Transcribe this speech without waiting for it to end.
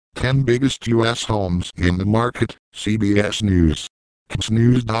10 biggest U.S. homes in the market, CBS News.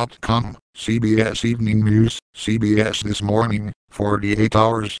 KBSNews.com, CBS Evening News, CBS This Morning, 48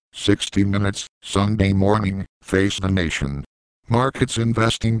 hours, 60 minutes, Sunday morning, Face the Nation. Markets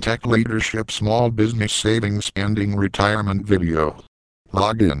investing tech leadership small business savings spending retirement video.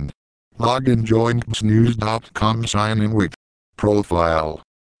 Login. Join KBSNews.com sign in with profile.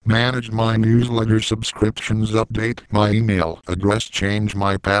 Manage my newsletter subscriptions, update my email address, change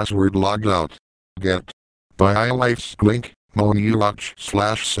my password, log out. Get. By iLife's link,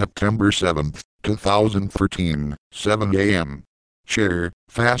 Money/September 7th, 2013, 7 a.m. Share,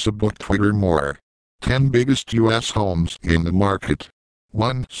 Facebook, Twitter, more. 10 biggest U.S. homes in the market.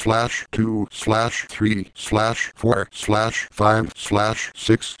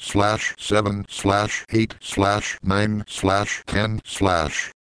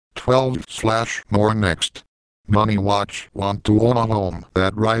 more Money Watch want to own a home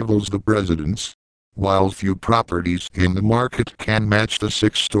that rivals the president's. While few properties in the market can match the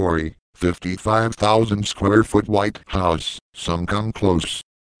 6-story, 55,000 square foot White House, some come close.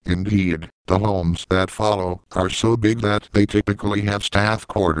 Indeed, the homes that follow are so big that they typically have staff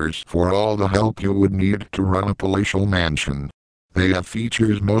quarters for all the help you would need to run a palatial mansion. They have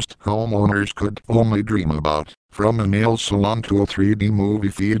features most homeowners could only dream about, from a nail salon to a 3D movie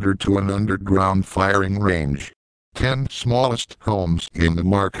theater to an underground firing range. 10 smallest homes in the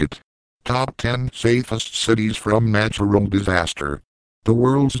market. Top 10 safest cities from natural disaster. The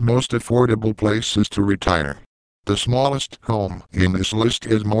world's most affordable places to retire. The smallest home in this list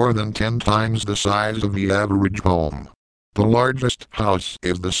is more than 10 times the size of the average home. The largest house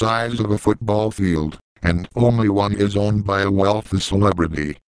is the size of a football field, and only one is owned by a wealthy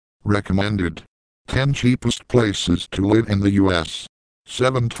celebrity. Recommended. 10 cheapest places to live in the U.S.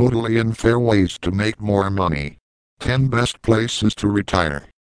 7 totally unfair ways to make more money. 10 best places to retire.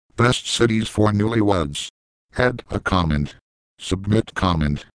 Best cities for newlyweds. Add a comment. Submit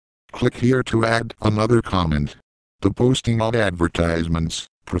comment. Click here to add another comment. The posting of advertisements,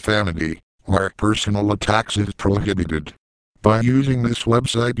 profanity, or personal attacks is prohibited. By using this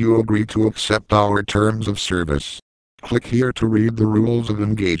website you agree to accept our terms of service. Click here to read the rules of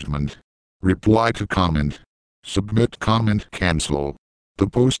engagement. Reply to comment. Submit comment. Cancel. The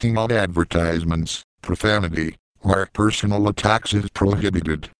posting of advertisements, profanity, or personal attacks is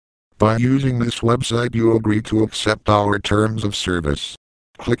prohibited. By using this website you agree to accept our terms of service.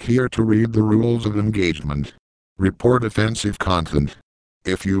 Click here to read the rules of engagement. Report offensive content.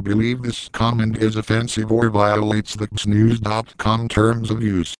 If you believe this comment is offensive or violates the KBSNews.com terms of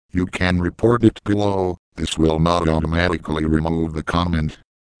use, you can report it below. This will not automatically remove the comment.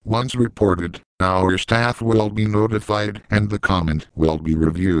 Once reported, our staff will be notified and the comment will be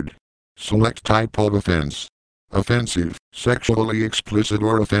reviewed. Select type of offense. Offensive, sexually explicit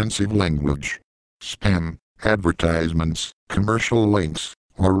or offensive language. Spam, advertisements, commercial links,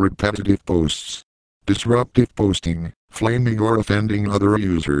 or repetitive posts. Disruptive posting, flaming or offending other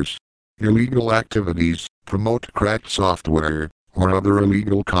users. Illegal activities, promote cracked software, or other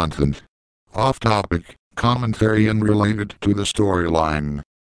illegal content. Off-topic, commentary unrelated to the storyline.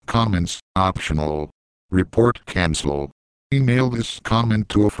 Comments, optional. Report, cancel. Email this comment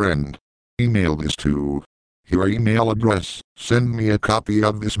to a friend. Email this to your email address. Send me a copy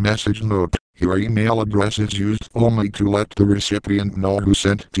of this message note. Your email address is used only to let the recipient know who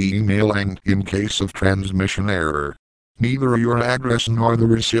sent the email and in case of transmission error. Neither your address nor the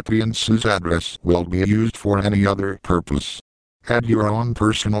recipient's address will be used for any other purpose. Add your own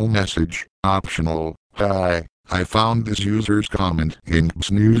personal message, optional. Hi, I found this user's comment in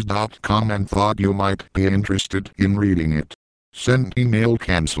KBSNews.com and thought you might be interested in reading it. Send email.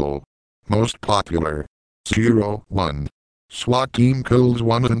 Cancel. Most popular. 01. SWAT team kills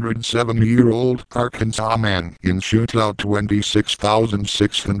 107-year-old Arkansas man in shootout.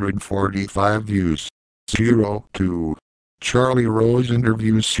 26,645 views. 02. Charlie Rose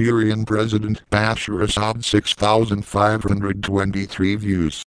interviews Syrian President Bashar Assad. 6,523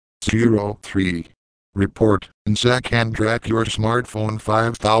 views. 03. Report, NSA can track your smartphone.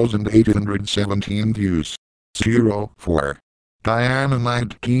 5,817 views. 04. Diana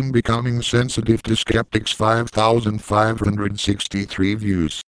Knight team becoming sensitive to skeptics. 5,563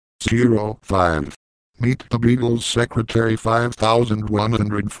 views. 05. Meet the Beatles secretary.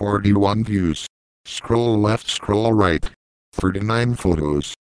 5,141 views. Scroll left, scroll right. 39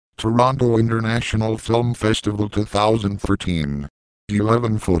 photos. Toronto International Film Festival 2013.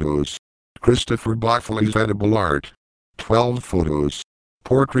 11 photos. Christopher Buckley's edible art. 12 photos.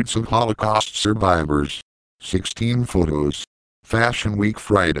 Portraits of Holocaust survivors. 16 photos. Fashion Week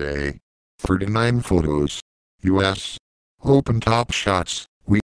Friday. 39 photos. U.S. Open Top Shots.